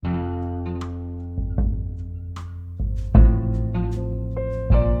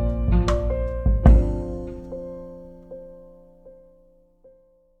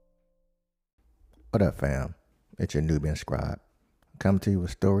What up, fam? It's your Nubian scribe, coming to you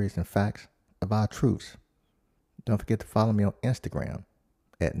with stories and facts of our truths. Don't forget to follow me on Instagram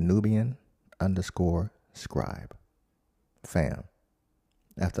at Nubian_scribe. Fam,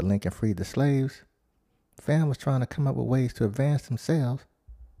 after Lincoln freed the slaves, fam was trying to come up with ways to advance themselves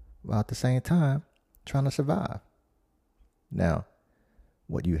while at the same time trying to survive. Now,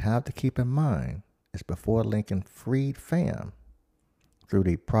 what you have to keep in mind is before Lincoln freed fam through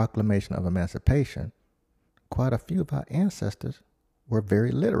the Proclamation of Emancipation, quite a few of our ancestors were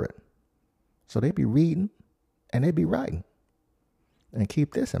very literate. So they'd be reading and they'd be writing. And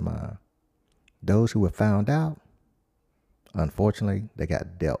keep this in mind. Those who were found out, unfortunately, they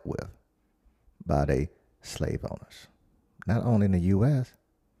got dealt with by the slave owners. Not only in the U.S.,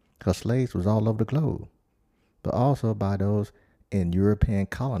 because slaves was all over the globe, but also by those in European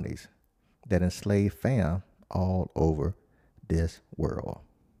colonies that enslaved fam all over this world.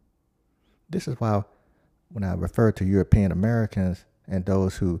 This is why when I refer to European Americans and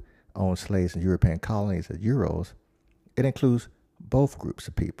those who own slaves in European colonies as Euros, it includes both groups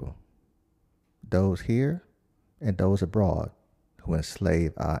of people, those here and those abroad who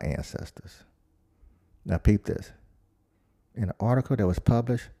enslaved our ancestors. Now peep this. In an article that was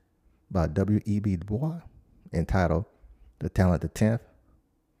published by W.E.B. Du Bois entitled The Talent of the 10th,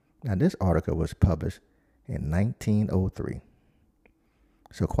 now this article was published in 1903.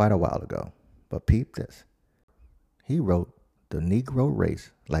 So quite a while ago. But peep this. He wrote, the Negro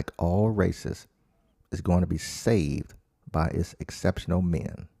race, like all races, is going to be saved by its exceptional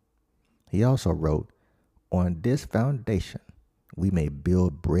men. He also wrote, on this foundation, we may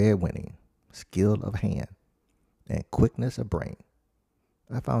build breadwinning, skill of hand, and quickness of brain.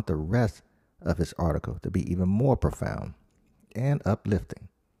 I found the rest of his article to be even more profound and uplifting,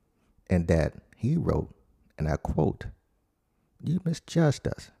 in that he wrote, and I quote, you misjudged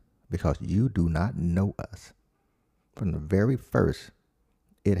us because you do not know us. From the very first,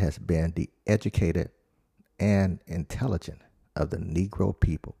 it has been the educated and intelligent of the Negro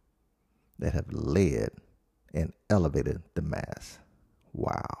people that have led and elevated the mass.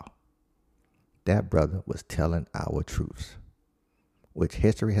 Wow. That brother was telling our truths, which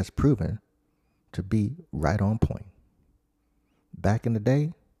history has proven to be right on point. Back in the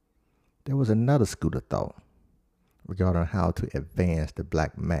day, there was another school of thought regarding how to advance the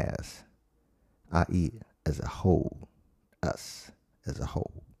black mass, i.e. as a whole, us as a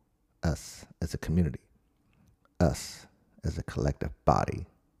whole, us as a community, us as a collective body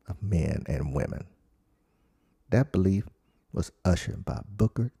of men and women. That belief was ushered by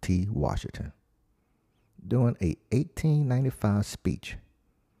Booker T. Washington during a 1895 speech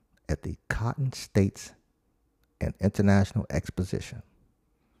at the Cotton States and International Exposition,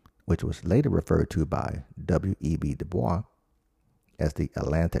 which was later referred to by W.E.B. Du Bois as the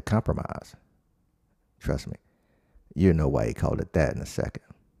Atlantic Compromise. Trust me, you know why he called it that in a second.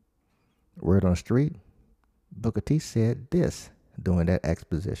 Word on the street, Booker T said this during that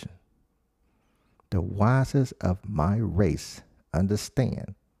exposition. The wisest of my race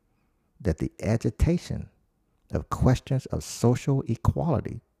understand that the agitation of questions of social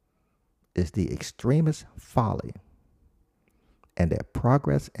equality is the extremest folly, and that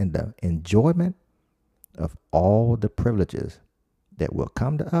progress in the enjoyment of all the privileges that will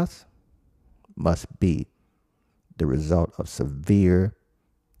come to us must be the result of severe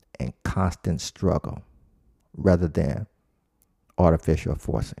and constant struggle rather than artificial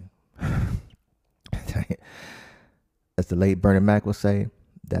forcing. As the late Bernie Mac would say,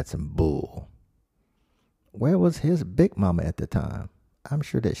 that's some bull. Where was his big mama at the time? I'm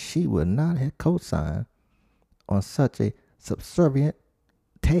sure that she would not have co-signed on such a subservient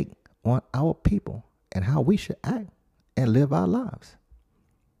take on our people and how we should act and live our lives.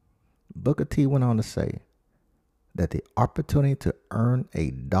 Booker T went on to say that the opportunity to earn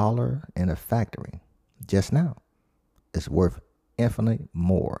 $1 in a factory just now is worth infinitely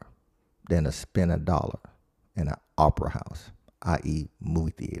more than to spend $1 in an opera house, i.e.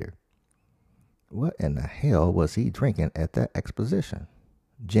 movie theater. What in the hell was he drinking at that exposition?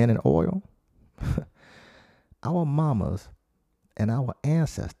 Gin and oil? Our mamas and our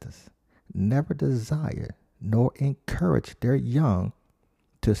ancestors never desired nor encouraged their young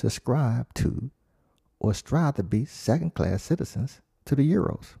to subscribe to or strive to be second-class citizens to the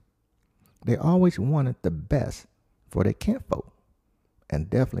Euros. They always wanted the best for their kinfolk and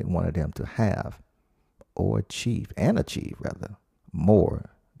definitely wanted them to have or achieve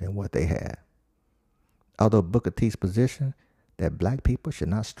more than what they had. Although Booker T's position that black people should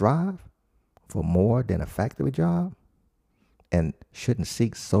not strive for more than a factory job and shouldn't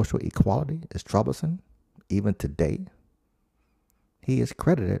seek social equality is troublesome even today, he is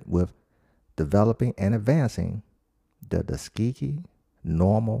credited with developing and advancing the Tuskegee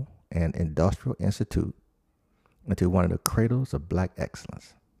Normal and Industrial Institute into one of the cradles of black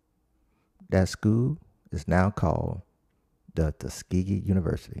excellence. That school is now called the Tuskegee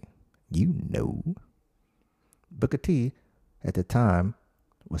University. You know. Booker T at the time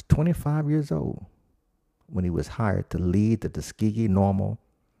was 25 years old when he was hired to lead the Tuskegee Normal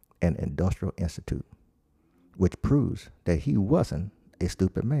and Industrial Institute, which proves that he wasn't a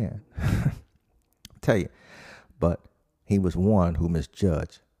stupid man. Tell you, but he was one who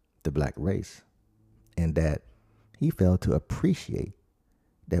misjudged the black race, and that he failed to appreciate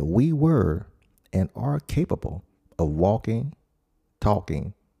that we were and are capable of walking,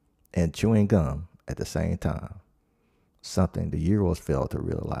 talking, and chewing gum at the same time, something the Euros failed to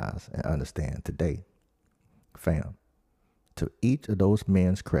realize and understand today. Fam, to each of those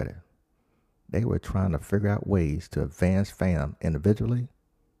men's credit, they were trying to figure out ways to advance fam individually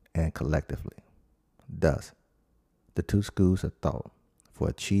and collectively. Thus, the two schools of thought for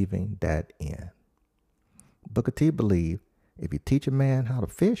achieving that end. Booker T believed if you teach a man how to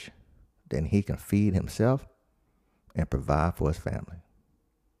fish, then he can feed himself and provide for his family.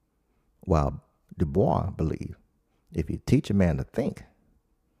 While Du Bois believed if you teach a man to think,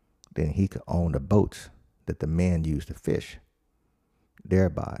 then he could own the boats that the men used to fish,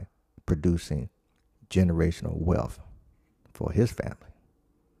 thereby producing generational wealth for his family.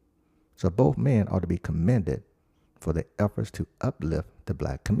 So both men ought to be commended for their efforts to uplift the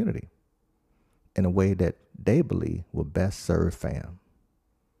black community in a way that they believe will best serve fam.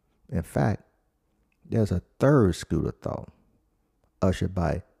 In fact, there's a third school of thought ushered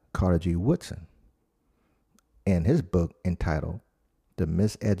by Carter G. Woodson in his book entitled The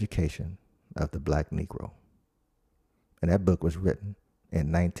Miseducation of the Black Negro. And that book was written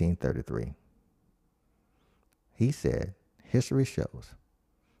in 1933. He said, history shows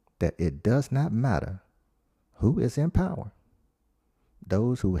that it does not matter who is in power.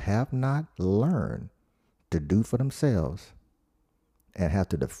 Those who have not learned to do for themselves and have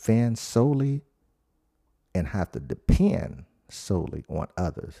to defend solely and have to depend solely on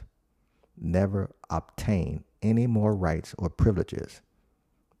others never obtain any more rights or privileges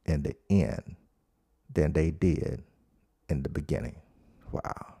in the end than they did in the beginning.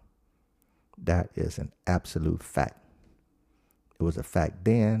 Wow. That is an absolute fact. It was a fact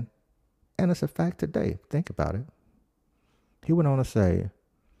then, and it's a fact today. Think about it. He went on to say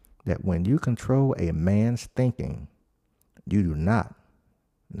that when you control a man's thinking, you do not,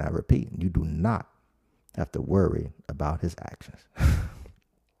 and I repeat, you do not have to worry about his actions.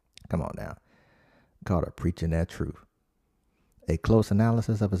 Come on now. Carter preaching that truth. A close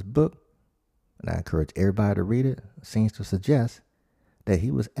analysis of his book, and I encourage everybody to read it, seems to suggest that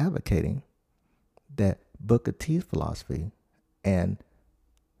he was advocating that Booker T's philosophy and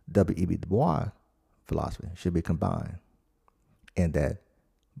W.E.B. Du Bois' philosophy should be combined, and that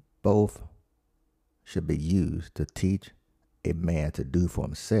both should be used to teach a man to do for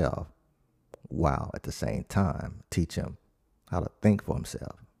himself while at the same time teach him how to think for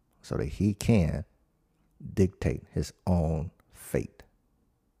himself so that he can dictate his own fate.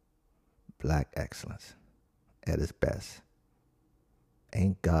 Black excellence at its best.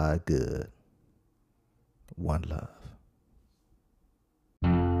 Ain't God good? One love.